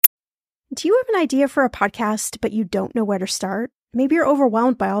Do you have an idea for a podcast, but you don't know where to start? Maybe you're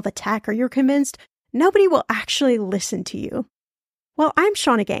overwhelmed by all the tech, or you're convinced nobody will actually listen to you. Well, I'm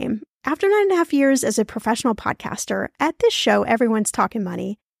Shauna Game. After 9.5 years as a professional podcaster, at this show, everyone's talking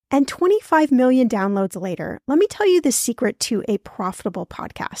money, and 25 million downloads later, let me tell you the secret to a profitable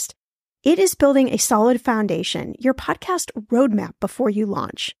podcast. It is building a solid foundation, your podcast roadmap before you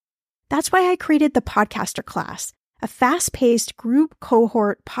launch. That's why I created the Podcaster Class, a fast-paced group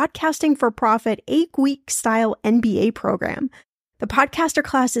cohort podcasting for profit 8-week style MBA program. The Podcaster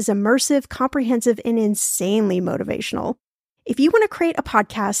Class is immersive, comprehensive, and insanely motivational. If you want to create a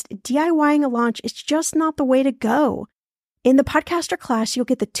podcast, DIYing a launch is just not the way to go. In the Podcaster Class, you'll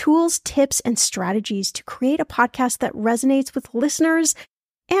get the tools, tips, and strategies to create a podcast that resonates with listeners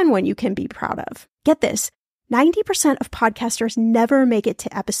and one you can be proud of. Get this, 90% of podcasters never make it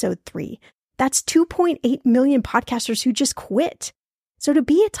to episode 3. That's 2.8 million podcasters who just quit. So to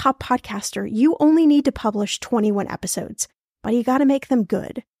be a top podcaster, you only need to publish 21 episodes, but you got to make them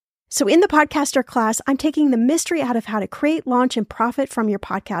good. So in the Podcaster Class, I'm taking the mystery out of how to create, launch, and profit from your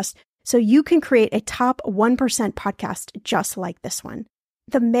podcast so you can create a top 1% podcast just like this one.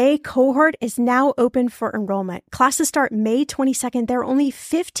 The May cohort is now open for enrollment. Classes start May 22nd. There are only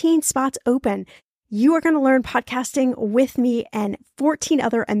 15 spots open. You are going to learn podcasting with me and 14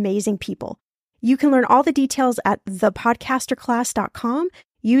 other amazing people. You can learn all the details at thepodcasterclass.com.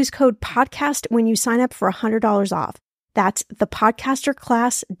 Use code PODCAST when you sign up for $100 off. That's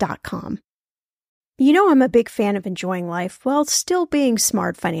thepodcasterclass.com. You know I'm a big fan of enjoying life while still being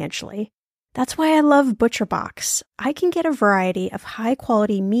smart financially. That's why I love ButcherBox. I can get a variety of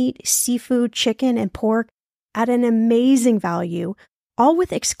high-quality meat, seafood, chicken, and pork at an amazing value, all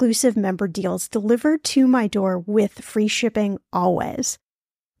with exclusive member deals delivered to my door with free shipping always.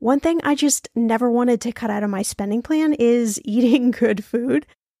 One thing I just never wanted to cut out of my spending plan is eating good food.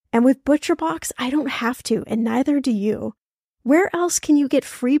 And with ButcherBox, I don't have to, and neither do you. Where else can you get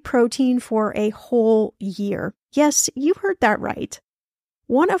free protein for a whole year? Yes, you heard that right.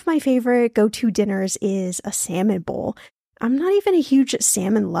 One of my favorite go-to dinners is a salmon bowl. I'm not even a huge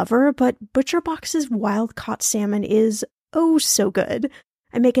salmon lover, but ButcherBox's wild-caught salmon is oh so good.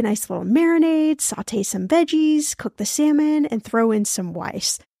 I make a nice little marinade, saute some veggies, cook the salmon, and throw in some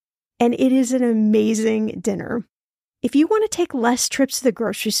rice. And it is an amazing dinner. If you want to take less trips to the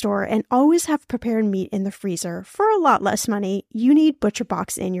grocery store and always have prepared meat in the freezer for a lot less money, you need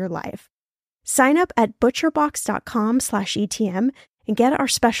ButcherBox in your life. Sign up at butcherbox.com/ETM and get our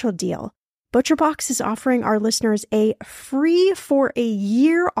special deal. ButcherBox is offering our listeners a free for a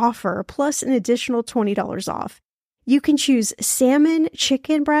year offer plus an additional $20 off. You can choose salmon,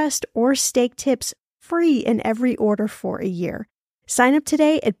 chicken breast, or steak tips free in every order for a year. Sign up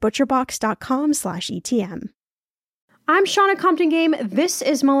today at butcherbox.com/ETM. I'm Shauna Compton Game. This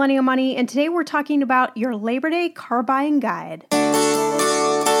is Millennial Money, and today we're talking about your Labor Day car buying guide.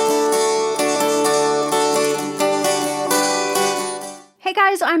 Hey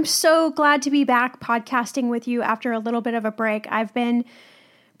guys, I'm so glad to be back podcasting with you after a little bit of a break. I've been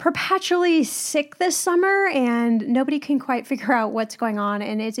perpetually sick this summer and nobody can quite figure out what's going on,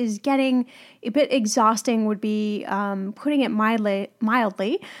 and it is getting a bit exhausting would be putting it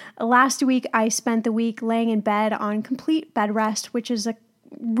mildly. Last week I spent the week laying in bed on complete bed rest, which is a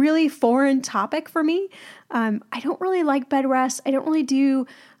really foreign topic for me. I don't really like bed rest. I don't really do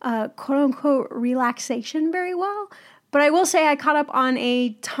quote unquote relaxation very well, but I will say I caught up on a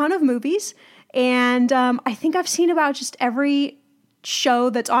ton of movies, and I think I've seen about just every show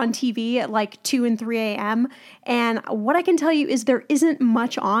that's on TV at like 2 and 3 a.m. And what I can tell you is there isn't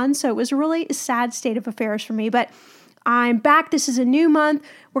much on. So it was a really sad state of affairs for me, but I'm back. This is a new month.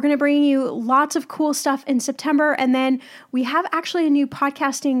 We're going to bring you lots of cool stuff in September. And then we have actually a new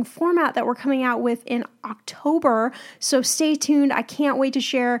podcasting format that we're coming out with in October. So stay tuned. I can't wait to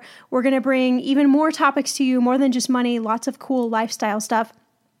share. We're going to bring even more topics to you, more than just money, lots of cool lifestyle stuff.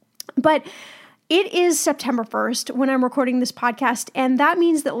 But it is September 1st when I'm recording this podcast, and that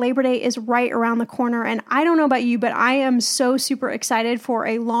means that Labor Day is right around the corner. And I don't know about you, but I am so super excited for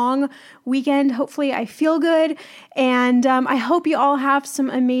a long weekend. Hopefully I feel good, and I hope you all have some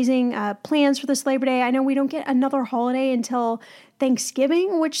amazing plans for this Labor Day. I know we don't get another holiday until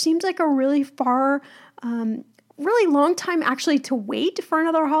Thanksgiving, which seems like a really really long time actually to wait for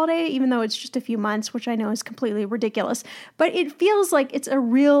another holiday, even though it's just a few months, which I know is completely ridiculous. But it feels like it's a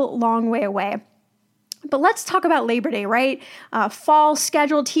real long way away. But let's talk about Labor Day, right? Fall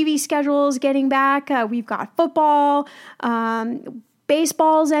schedule, TV schedules getting back. We've got football,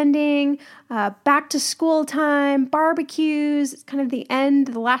 baseball's ending, back to school time, barbecues. It's kind of the end,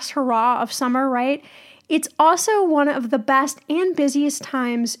 the last hurrah of summer, right? It's also one of the best and busiest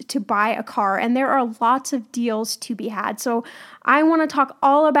times to buy a car, and there are lots of deals to be had. So I want to talk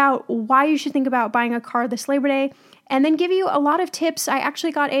all about why you should think about buying a car this Labor Day, and then give you a lot of tips. I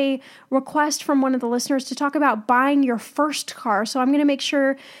actually got a request from one of the listeners to talk about buying your first car. So I'm going to make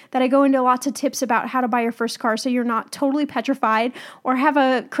sure that I go into lots of tips about how to buy your first car so you're not totally petrified or have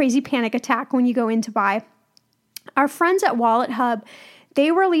a crazy panic attack when you go in to buy. Our friends at Wallet Hub, they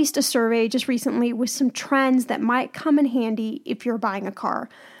released a survey just recently with some trends that might come in handy if you're buying a car.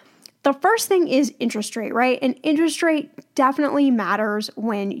 The first thing is interest rate, right? And interest rate definitely matters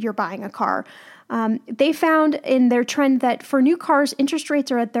when you're buying a car. They found in their trend that for new cars, interest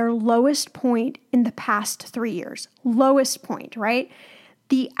rates are at their lowest point in the past 3 years. Lowest point, right?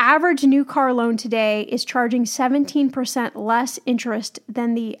 The average new car loan today is charging 17% less interest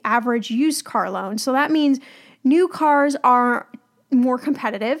than the average used car loan. So that means new cars are more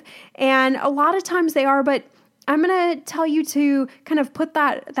competitive, and a lot of times they are, but I'm going to tell you to kind of put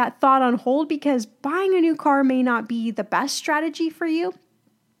that thought on hold, because buying a new car may not be the best strategy for you.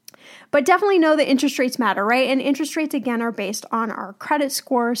 But definitely know that interest rates matter, right? And interest rates, again, are based on our credit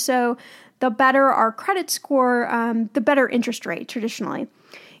score. So the better our credit score, the better interest rate traditionally.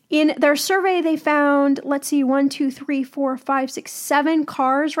 In their survey, they found, 7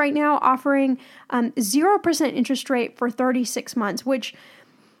 cars right now offering 0% interest rate for 36 months, which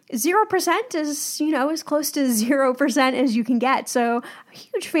 0% is, as close to 0% as you can get. So I'm a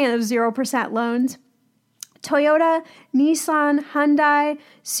huge fan of 0% loans. Toyota, Nissan, Hyundai,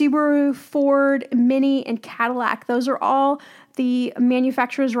 Subaru, Ford, Mini, and Cadillac. Those are all the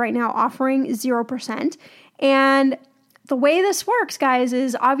manufacturers right now offering 0%. And the way this works, guys,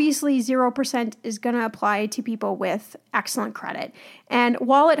 is obviously 0% is going to apply to people with excellent credit. And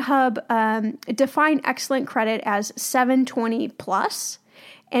Wallet Hub defined excellent credit as 720 plus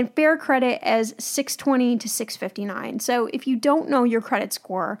and fair credit as 620 to 659. So if you don't know your credit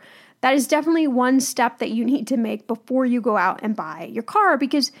score, that is definitely one step that you need to make before you go out and buy your car,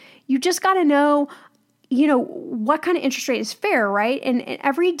 because you just got to know, what kind of interest rate is fair, right? And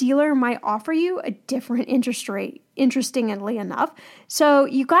every dealer might offer you a different interest rate, interestingly enough. So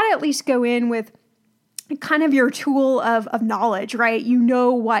you got to at least go in with kind of your tool of knowledge, right? You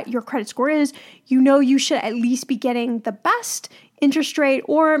know what your credit score is. You should at least be getting the best interest rate,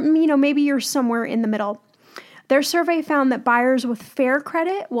 or, maybe you're somewhere in the middle. Their survey found that buyers with fair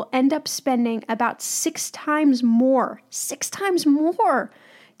credit will end up spending about 6 times more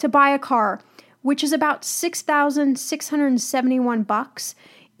to buy a car, which is about $6,671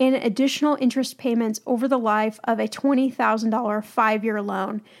 in additional interest payments over the life of a $20,000 5-year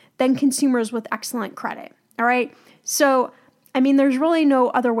loan than consumers with excellent credit. All right. So, there's really no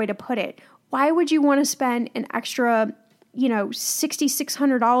other way to put it. Why would you want to spend an extra,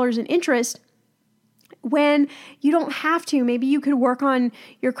 $6,600 in interest when you don't have to? Maybe you could work on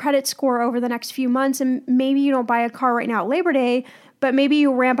your credit score over the next few months, and maybe you don't buy a car right now at Labor Day, but maybe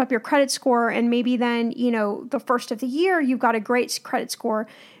you ramp up your credit score, and maybe then, the first of the year, you've got a great credit score.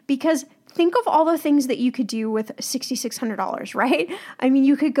 Because think of all the things that you could do with $6,600, right?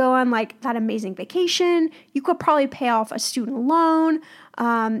 You could go on that amazing vacation. You could probably pay off a student loan.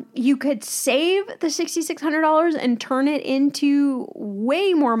 You could save the $6,600 and turn it into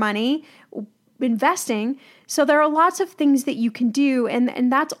way more money investing. So there are lots of things that you can do.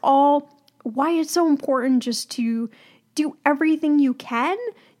 And that's all why it's so important just to do everything you can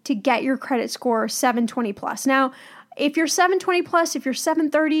to get your credit score 720 plus. Now, if you're 720 plus, if you're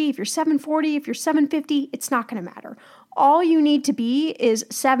 730, if you're 740, if you're 750, it's not going to matter. All you need to be is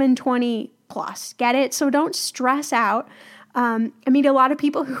 720 plus. Get it? So don't stress out. A lot of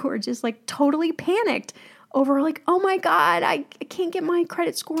people who are just totally panicked over oh my God, I can't get my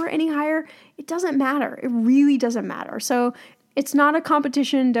credit score any higher. It doesn't matter. It really doesn't matter. So it's not a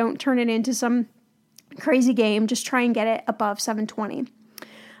competition. Don't turn it into some crazy game. Just try and get it above 720.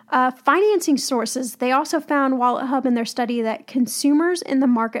 Financing sources. They also found, Wallet Hub in their study, that consumers in the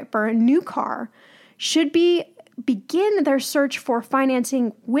market for a new car should begin their search for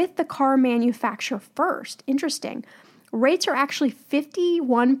financing with the car manufacturer first. Interesting. Rates are actually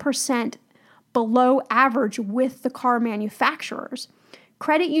 51% below average with the car manufacturers.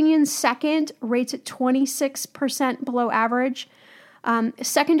 Credit unions second, rates at 26% below average.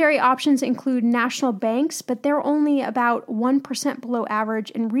 Secondary options include national banks, but they're only about 1% below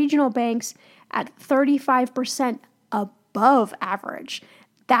average, and regional banks at 35% above average.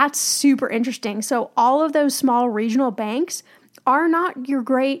 That's super interesting. So all of those small regional banks are not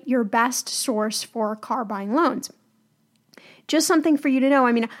your best source for car buying loans. Just something for you to know.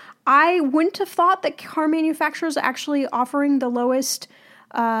 I wouldn't have thought that car manufacturers are actually offering the lowest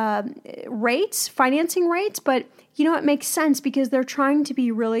financing rates, but it makes sense because they're trying to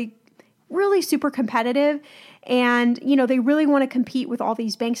be really, really super competitive, and, they really want to compete with all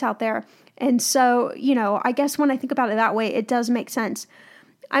these banks out there. And so, I guess when I think about it that way, it does make sense.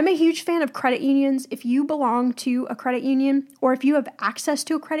 I'm a huge fan of credit unions. If you belong to a credit union, or if you have access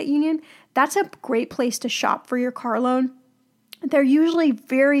to a credit union, that's a great place to shop for your car loan. They're usually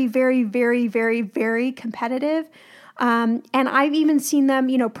very, very, very, very, very competitive. And I've even seen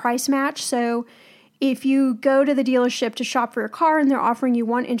them, price match. So if you go to the dealership to shop for your car and they're offering you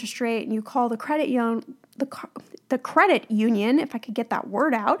one interest rate, and you call the credit union, if I could get that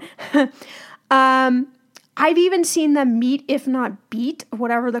word out, I've even seen them meet, if not beat,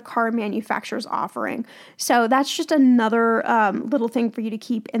 whatever the car manufacturer is offering. So that's just another little thing for you to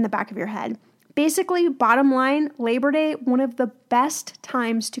keep in the back of your head. Basically, bottom line, Labor Day, one of the best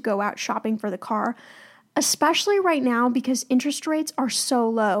times to go out shopping for the car, especially right now because interest rates are so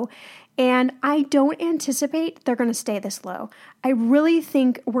low. And I don't anticipate they're going to stay this low. I really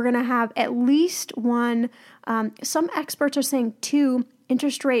think we're going to have at least one, some experts are saying 2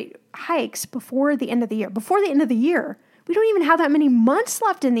 interest rate hikes before the end of the year. Before the end of the year. We don't even have that many months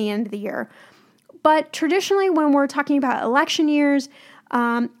left in the end of the year. But traditionally, when we're talking about election years,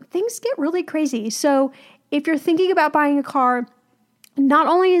 things get really crazy. So if you're thinking about buying a car, not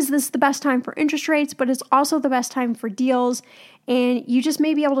only is this the best time for interest rates, but it's also the best time for deals. And you just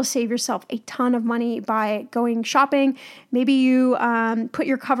may be able to save yourself a ton of money by going shopping. Maybe you put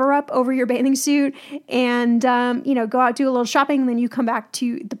your cover up over your bathing suit and, go out, do a little shopping, and then you come back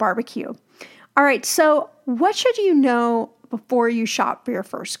to the barbecue. All right, so what should you know before you shop for your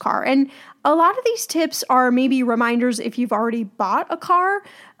first car? And a lot of these tips are maybe reminders if you've already bought a car,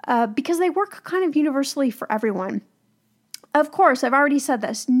 because they work kind of universally for everyone. Of course, I've already said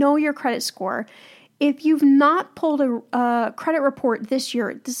this, know your credit score. If you've not pulled a credit report this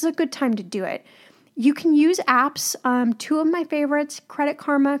year, this is a good time to do it. You can use apps, 2 of my favorites, Credit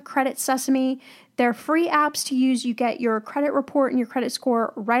Karma, Credit Sesame. They're free apps to use. You get your credit report and your credit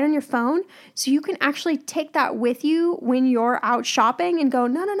score right on your phone. So you can actually take that with you when you're out shopping and go,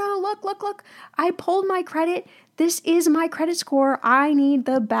 no, look, I pulled my credit. This is my credit score. I need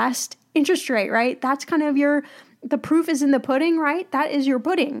the best interest rate, right? That's kind of the proof is in the pudding, right? That is your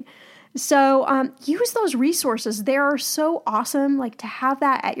pudding. So use those resources. They are so awesome, like to have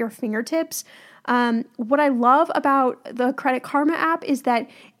that at your fingertips. What I love about the Credit Karma app is that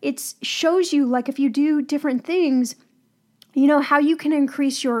it shows you, like, if you do different things, how you can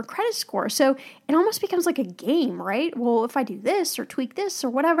increase your credit score. So it almost becomes like a game, right? Well, if I do this or tweak this or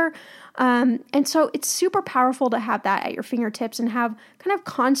whatever. And so it's super powerful to have that at your fingertips and have kind of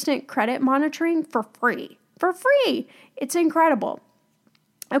constant credit monitoring for free. It's incredible.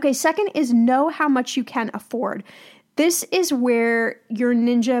 Okay, second is know how much you can afford. This is where your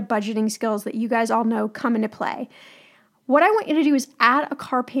ninja budgeting skills that you guys all know come into play. What I want you to do is add a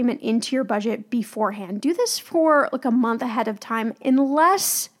car payment into your budget beforehand. Do this for like a month ahead of time.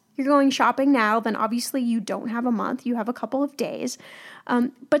 Unless you're going shopping now, then obviously you don't have a month. You have a couple of days.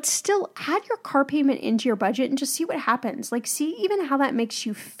 But still add your car payment into your budget and just see what happens. Like, see even how that makes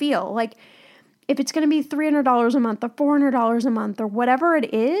you feel. Like, if it's going to be $300 a month or $400 a month or whatever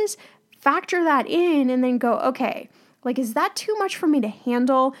it is, factor that in and then go, okay, like, is that too much for me to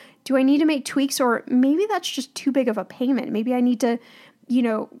handle? Do I need to make tweaks? Or maybe that's just too big of a payment. Maybe I need to,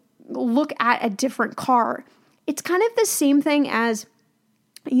 look at a different car. It's kind of the same thing as,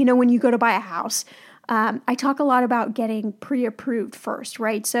 when you go to buy a house. I talk a lot about getting pre-approved first,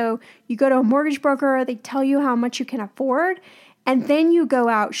 right? So you go to a mortgage broker, they tell you how much you can afford, and then you go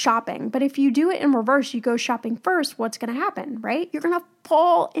out shopping. But if you do it in reverse, you go shopping first, what's going to happen, right? You're going to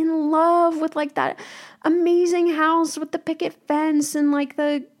fall in love with like that amazing house with the picket fence and like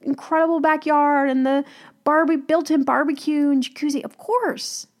the incredible backyard and the built-in barbecue and jacuzzi. Of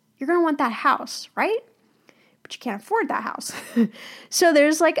course, you're going to want that house, right? But you can't afford that house. So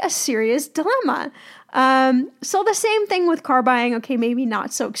there's like a serious dilemma. So the same thing with car buying. Okay, maybe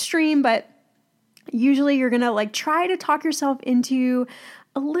not so extreme, but usually you're going to like try to talk yourself into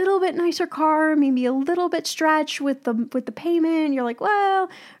a little bit nicer car, maybe a little bit stretch with the payment. You're like, well,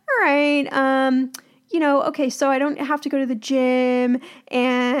 all right, okay, so I don't have to go to the gym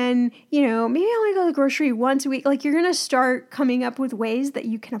and, maybe I only go to the grocery once a week. Like, you're going to start coming up with ways that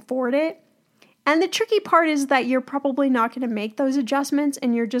you can afford it. And the tricky part is that you're probably not going to make those adjustments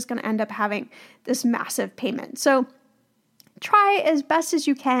and you're just going to end up having this massive payment. So try as best as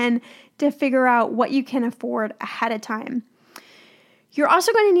you can to figure out what you can afford ahead of time. You're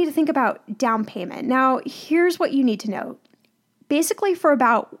also going to need to think about down payment. Now, here's what you need to know. Basically, for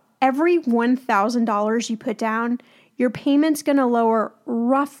about every $1,000 you put down, your payment's going to lower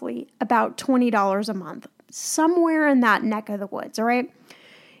roughly about $20 a month, somewhere in that neck of the woods, all right?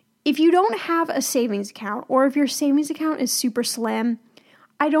 If you don't have a savings account, or if your savings account is super slim,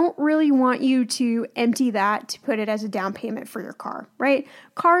 I don't really want you to empty that to put it as a down payment for your car, right?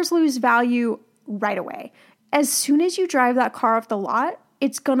 Cars lose value right away. As soon as you drive that car off the lot,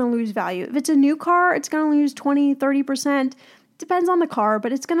 it's going to lose value. If it's a new car, it's going to lose 20, 30%. Depends on the car,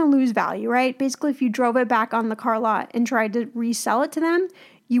 but it's going to lose value, right? Basically, if you drove it back on the car lot and tried to resell it to them,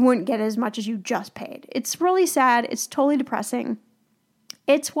 you wouldn't get as much as you just paid. It's really sad. It's totally depressing.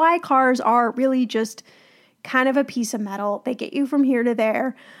 It's why cars are really just kind of a piece of metal. They get you from here to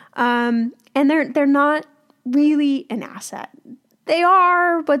there, and they're not really an asset. They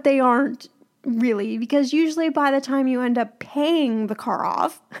are, but they aren't really, because usually by the time you end up paying the car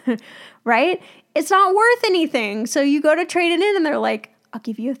off, right, it's not worth anything. So you go to trade it in, and they're like, "I'll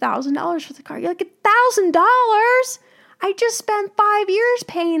give you $1,000 for the car." You're like, $1,000? I just spent 5 years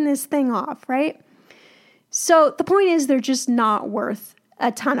paying this thing off, right? So the point is, they're just not worth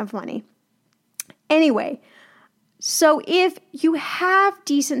a ton of money. Anyway, so if you have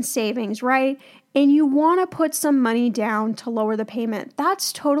decent savings, right, and you want to put some money down to lower the payment,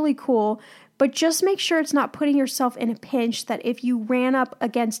 that's totally cool. But just make sure it's not putting yourself in a pinch that if you ran up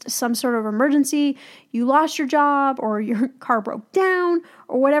against some sort of emergency, you lost your job or your car broke down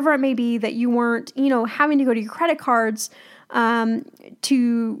or whatever it may be, that you weren't, having to go to your credit cards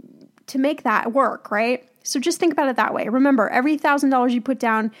to make that work, right? So just think about it that way. Remember, every $1,000 you put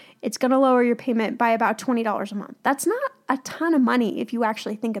down, it's going to lower your payment by about $20 a month. That's not a ton of money if you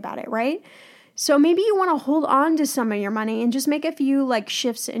actually think about it, right? So maybe you want to hold on to some of your money and just make a few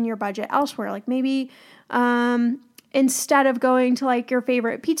shifts in your budget elsewhere. Like maybe instead of going to your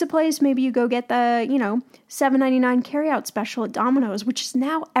favorite pizza place, maybe you go get the, $7.99 carryout special at Domino's, which is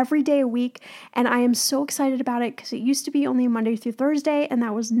now every day a week. And I am so excited about it because it used to be only Monday through Thursday. And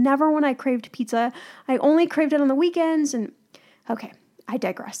that was never when I craved pizza. I only craved it on the weekends. And okay, I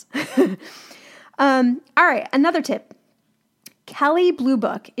digress. All right, another tip. Kelley Blue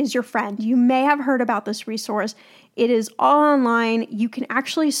Book is your friend. You may have heard about this resource. It is all online. You can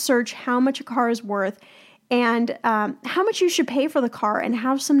actually search how much a car is worth and how much you should pay for the car, and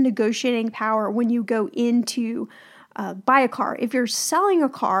have some negotiating power when you go in to buy a car. If you're selling a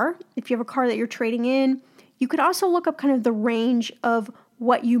car, if you have a car that you're trading in, you could also look up kind of the range of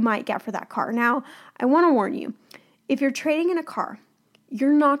what you might get for that car. Now, I want to warn you, if you're trading in a car,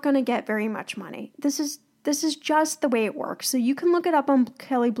 you're not going to get very much money. This is just the way it works. So you can look it up on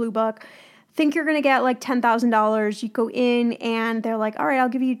Kelley Blue Book. Think you're going to get $10,000. You go in and they're like, all right, I'll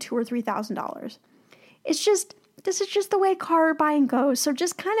give you $2,000 or $3,000. This is just the way car buying goes. So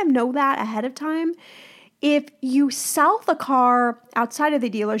just kind of know that ahead of time. If you sell the car outside of the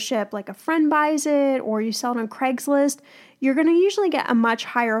dealership, like a friend buys it or you sell it on Craigslist, you're going to usually get a much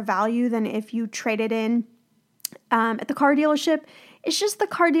higher value than if you trade it in at the car dealership. It's just the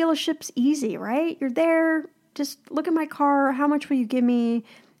car dealership's easy, right? You're there, just look at my car, how much will you give me?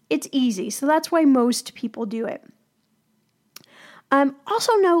 It's easy. So that's why most people do it.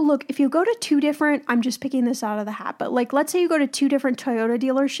 Also look, if you go to two different, I'm just picking this out of the hat, but let's say you go to two different Toyota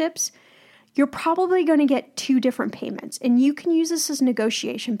dealerships, you're probably going to get two different payments, and you can use this as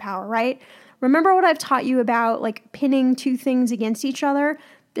negotiation power, right? Remember what I've taught you about pinning two things against each other?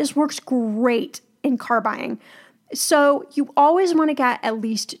 This works great in car buying. So you always want to get at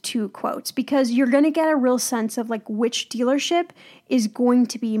least two quotes, because you're going to get a real sense of which dealership is going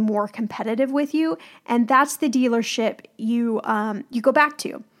to be more competitive with you. And that's the dealership you go back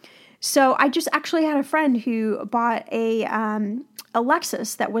to. So I just actually had a friend who bought a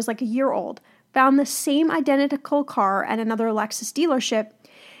Lexus that was a year old, found the same identical car at another Lexus dealership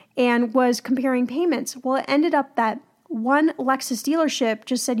and was comparing payments. Well, it ended up that one Lexus dealership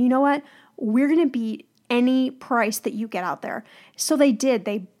just said, you know what, we're going to beat any price that you get out there. So they did.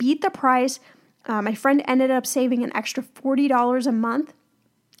 They beat the price. My friend ended up saving an extra $40 a month.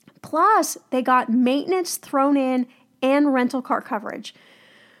 Plus, they got maintenance thrown in and rental car coverage.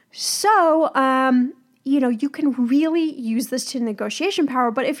 So, you can really use this to negotiation power.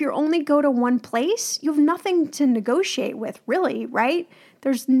 But if you only go to one place, you have nothing to negotiate with, really, right?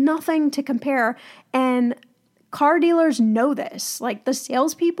 There's nothing to compare. And car dealers know this. The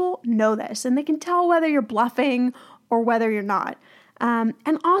salespeople know this, and they can tell whether you're bluffing or whether you're not.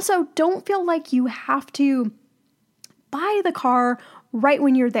 And also, don't feel like you have to buy the car right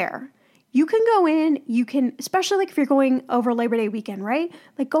when you're there. You can go in, especially if you're going over Labor Day weekend, right?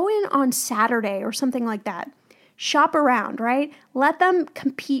 Go in on Saturday or something like that. Shop around, right? Let them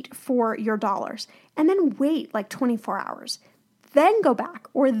compete for your dollars, and then wait 24 hours. Then go back,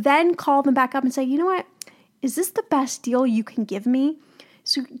 or then call them back up and say, you know what? is this the best deal you can give me?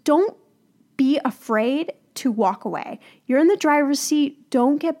 So don't be afraid to walk away. You're in the driver's seat.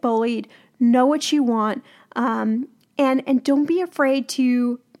 Don't get bullied. Know what you want. And don't be afraid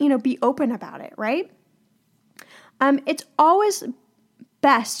to, be open about it, right? It's always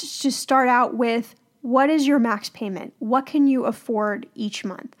best to start out with, what is your max payment? What can you afford each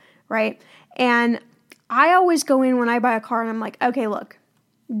month, right? And I always go in when I buy a car and I'm like, okay, look,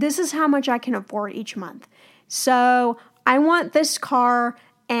 this is how much I can afford each month. So I want this car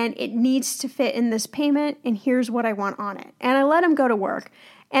and it needs to fit in this payment, and here's what I want on it. And I let them go to work.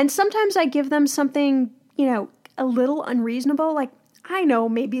 And sometimes I give them something, a little unreasonable. Like, I know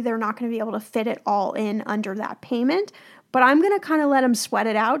maybe they're not going to be able to fit it all in under that payment, but I'm going to kind of let them sweat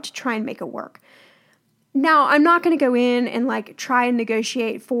it out to try and make it work. Now, I'm not going to go in and try and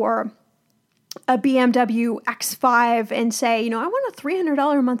negotiate for a BMW X5 and say, I want a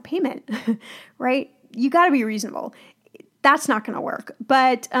 $300 a month payment, right? You got to be reasonable. That's not going to work.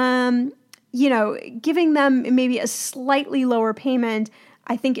 But, giving them maybe a slightly lower payment,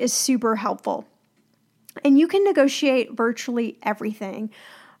 I think is super helpful. And you can negotiate virtually everything.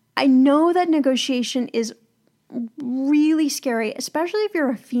 I know that negotiation is really scary, especially if you're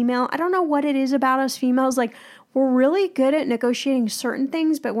a female. I don't know what it is about us females. We're really good at negotiating certain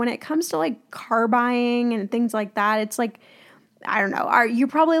things, but when it comes to car buying and things like that, it's I don't know. You're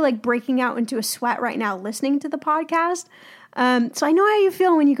probably breaking out into a sweat right now listening to the podcast. So I know how you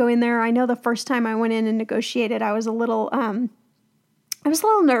feel when you go in there. I know the first time I went in and negotiated, I was a little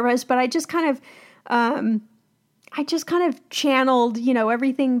nervous, but I just kind of channeled,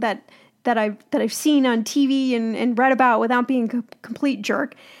 everything that I've seen on TV and read about without being a complete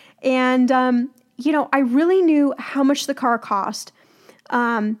jerk. And, I really knew how much the car cost.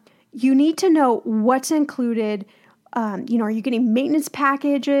 You need to know what's included. Are you getting maintenance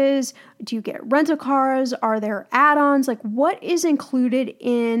packages? Do you get rental cars? Are there add-ons? What is included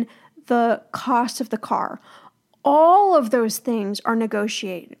in the cost of the car? All of those things are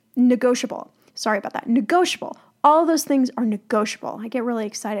negotiable. Sorry about that. Negotiable. All of those things are negotiable. I get really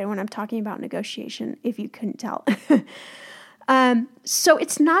excited when I'm talking about negotiation, if you couldn't tell. So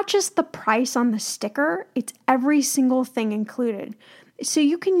it's not just the price on the sticker, it's every single thing included. So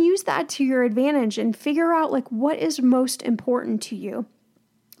you can use that to your advantage and figure out what is most important to you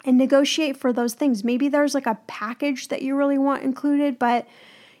and negotiate for those things. Maybe there's a package that you really want included, but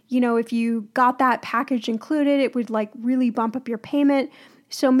if you got that package included, it would really bump up your payment.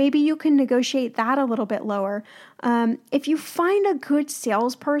 So maybe you can negotiate that a little bit lower. If you find a good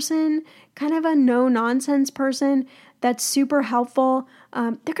salesperson, kind of a no-nonsense person that's super helpful,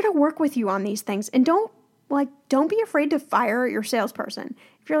 they're going to work with you on these things. And don't be afraid to fire your salesperson.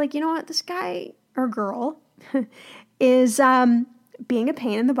 If you're you know what, this guy or girl is being a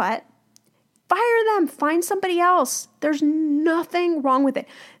pain in the butt, fire them, find somebody else. There's nothing wrong with it.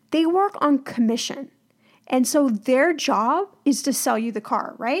 They work on commission. And so their job is to sell you the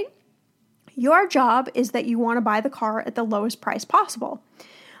car, right? Your job is that you want to buy the car at the lowest price possible.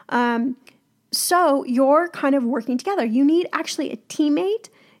 So you're kind of working together. You need actually a teammate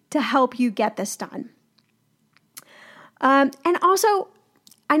to help you get this done. And also,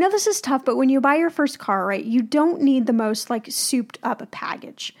 I know this is tough, but when you buy your first car, right, you don't need the most souped up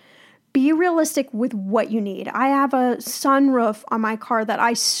package. Be realistic with what you need. I have a sunroof on my car that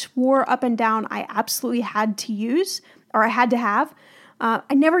I swore up and down I absolutely had to use, or I had to have.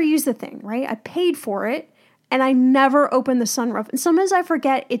 I never used the thing, right? I paid for it, and I never opened the sunroof. And sometimes I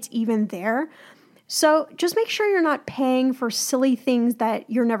forget it's even there. So just make sure you're not paying for silly things that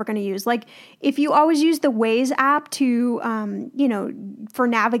you're never going to use. If you always use the Waze app to, for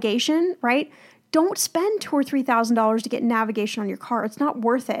navigation, right? Don't spend $2,000 or $3,000 to get navigation on your car. It's not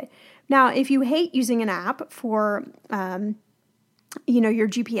worth it. Now, if you hate using an app for, your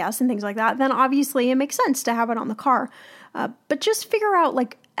GPS and things like that, then obviously it makes sense to have it on the car. But just figure out,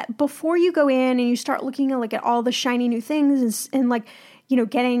 before you go in and you start looking at all the shiny new things and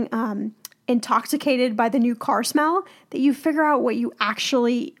getting intoxicated by the new car smell, that you figure out what you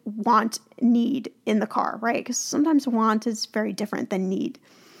actually need in the car, right? Because sometimes want is very different than need.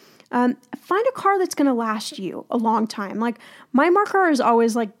 Find a car that's going to last you a long time. My marker is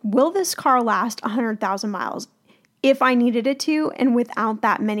always will this car last 100,000 miles if I needed it to and without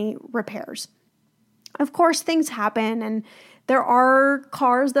that many repairs? Of course, things happen, and there are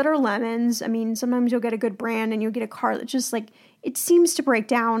cars that are lemons. I mean, sometimes you'll get a good brand and you'll get a car that just it seems to break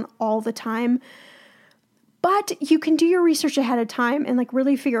down all the time. But you can do your research ahead of time and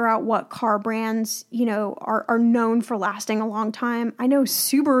really figure out what car brands, are known for lasting a long time. I know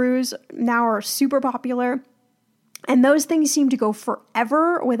Subarus now are super popular, and those things seem to go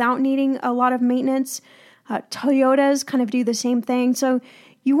forever without needing a lot of maintenance. Toyotas kind of do the same thing. So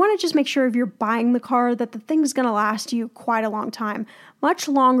you want to just make sure if you're buying the car that the thing's going to last you quite a long time, much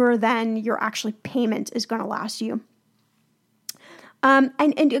longer than your actual payment is going to last you. And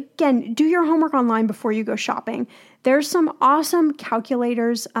again, do your homework online before you go shopping. There's some awesome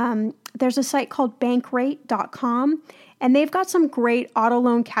calculators. There's a site called bankrate.com, and they've got some great auto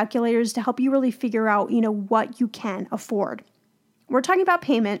loan calculators to help you really figure out, what you can afford. We're talking about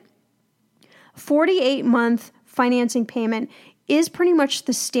payment. 48-month financing payment is pretty much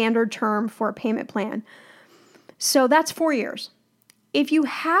the standard term for a payment plan. So that's 4 years. If you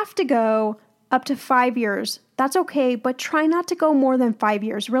have to go up to 5 years, that's okay, but try not to go more than 5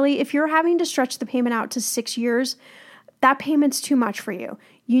 years. Really, if you're having to stretch the payment out to 6 years, that payment's too much for you.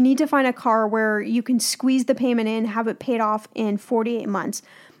 You need to find a car where you can squeeze the payment in, have it paid off in 48 months.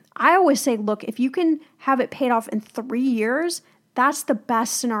 I always say, look, if you can have it paid off in 3 years, that's the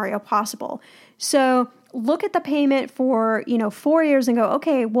best scenario possible. So look at the payment for, 4 years and go,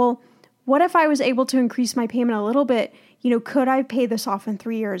 okay, well, what if I was able to increase my payment a little bit? Could I pay this off in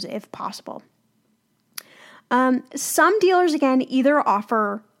 3 years if possible? Some dealers, again, either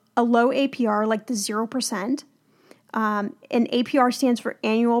offer a low APR, like the 0%, and APR stands for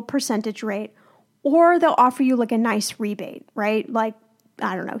annual percentage rate, or they'll offer you like a nice rebate, right? Like,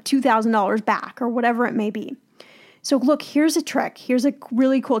 I don't know, $2,000 back or whatever it may be. So look, here's a trick. Here's a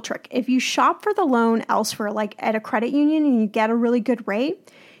really cool trick. If you shop for the loan elsewhere, like at a credit union, and you get a really good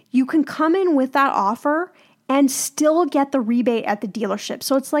rate, you can come in with that offer and still get the rebate at the dealership.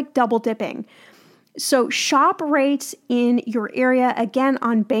 So it's like double dipping. So shop rates in your area, again,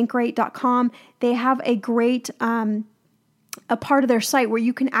 on bankrate.com. They have a great a part of their site where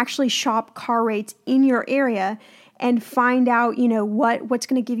you can actually shop car rates in your area and find out, what's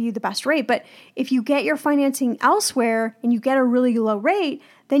going to give you the best rate. But if you get your financing elsewhere and you get a really low rate,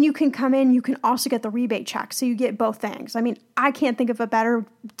 then you can come in, you can also get the rebate check. So you get both things. I mean, I can't think of a better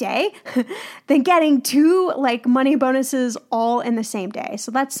day than getting two money bonuses all in the same day. So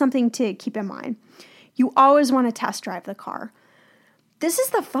that's something to keep in mind. You always want to test drive the car. This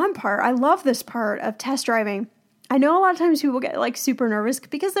is the fun part. I love this part of test driving. I know a lot of times people get super nervous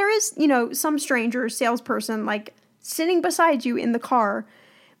because there is, some stranger salesperson sitting beside you in the car.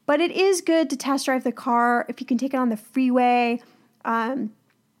 But it is good to test drive the car if you can take it on the freeway.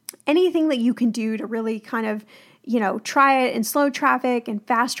 Anything that you can do to really kind of, try it in slow traffic and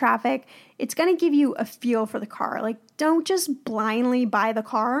fast traffic. It's going to give you a feel for the car. Don't just blindly buy the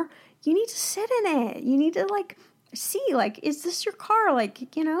car. You need to sit in it. You need to see, is this your car?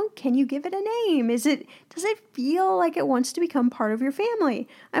 Can you give it a name? Does it feel like it wants to become part of your family?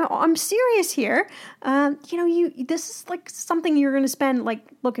 I'm serious here. This is something you're going to spend,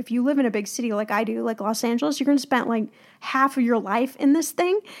 look, if you live in a big city like I do, like Los Angeles, you're going to spend half of your life in this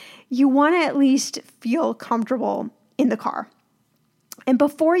thing. You want to at least feel comfortable in the car. And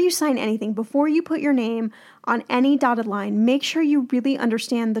before you sign anything, before you put your name on any dotted line, make sure you really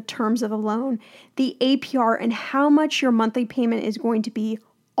understand the terms of the loan, the APR, and how much your monthly payment is going to be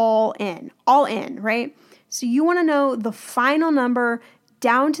all in, right? So you want to know the final number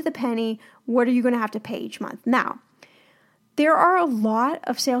down to the penny. What are you going to have to pay each month? Now, there are a lot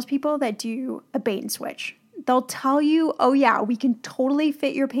of salespeople that do a bait and switch. They'll tell you, oh yeah, we can totally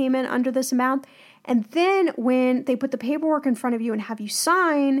fit your payment under this amount. And then when they put the paperwork in front of you and have you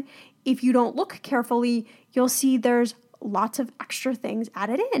sign, if you don't look carefully, you'll see there's lots of extra things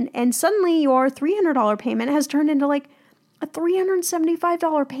added in. And suddenly your $300 payment has turned into a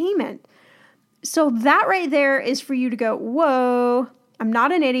 $375 payment. So that right there is for you to go, whoa, I'm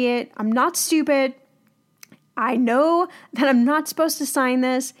not an idiot. I'm not stupid. I know that I'm not supposed to sign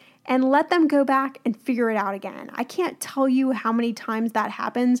this. And let them go back and figure it out again. I can't tell you how many times that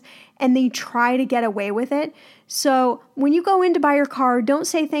happens and they try to get away with it. So when you go in to buy your car, don't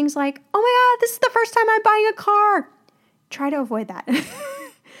say things like, oh my God, this is the first time I'm buying a car. Try to avoid that.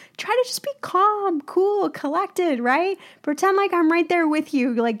 Try to just be calm, cool, collected, right? Pretend like I'm right there with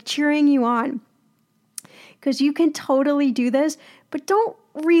you, cheering you on. Because you can totally do this, but don't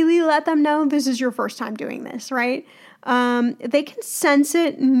really let them know this is your first time doing this, right? They can sense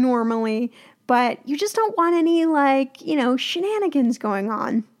it normally, but you just don't want any shenanigans going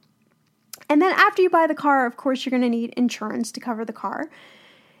on. And then after you buy the car, of course, you're going to need insurance to cover the car.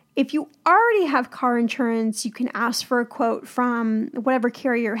 If you already have car insurance, you can ask for a quote from whatever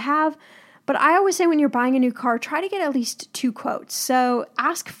carrier you have. But I always say when you're buying a new car, try to get at least 2 quotes. So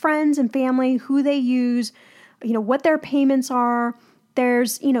ask friends and family who they use, what their payments are.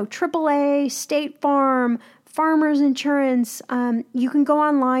 There's, AAA, State Farm, Farmers Insurance. You can go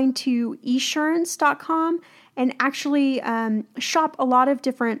online to esurance.com and actually shop a lot of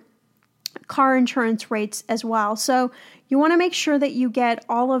different car insurance rates as well. So you want to make sure that you get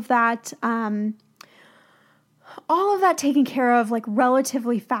all of that taken care of like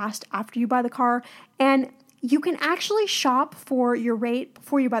relatively fast after you buy the car. And you can actually shop for your rate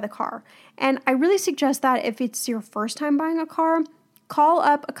before you buy the car. And I really suggest that if it's your first time buying a car, call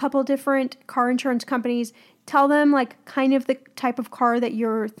up a couple different car insurance companies, tell them like kind of the type of car that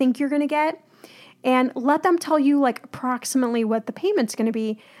you think you're going to get, and let them tell you like approximately what the payment's going to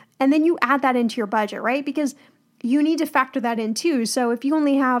be. And then you add that into your budget, right? Because you need to factor that in too. So if you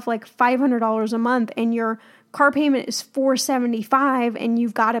only have like $500 a month and your car payment is $475 and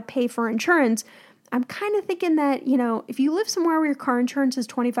you've got to pay for insurance, I'm kind of thinking that, if you live somewhere where your car insurance is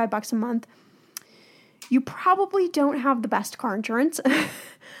 $25 a month, you probably don't have the best car insurance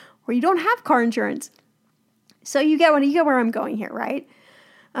or you don't have car insurance. So you get where I'm going here, right?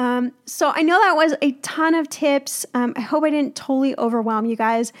 So I know that was a ton of tips. I hope I didn't totally overwhelm you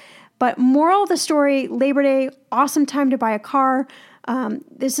guys, but moral of the story, Labor Day, awesome time to buy a car.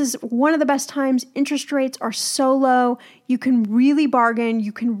 This is one of the best times. Interest rates are so low. You can really bargain.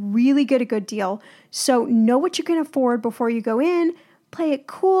 You can really get a good deal. So know what you can afford before you go in. Play it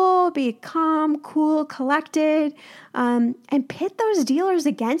cool, be calm, cool, collected, and pit those dealers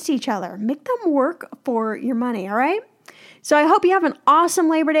against each other. Make them work for your money, all right? So I hope you have an awesome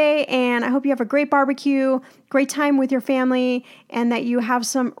Labor Day, and I hope you have a great barbecue, great time with your family, and that you have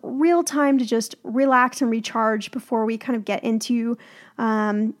some real time to just relax and recharge before we kind of get into,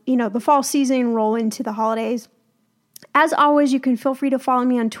 the fall season, roll into the holidays. As always, you can feel free to follow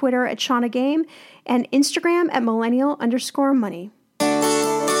me on Twitter at Shauna Game and Instagram at millennial_money.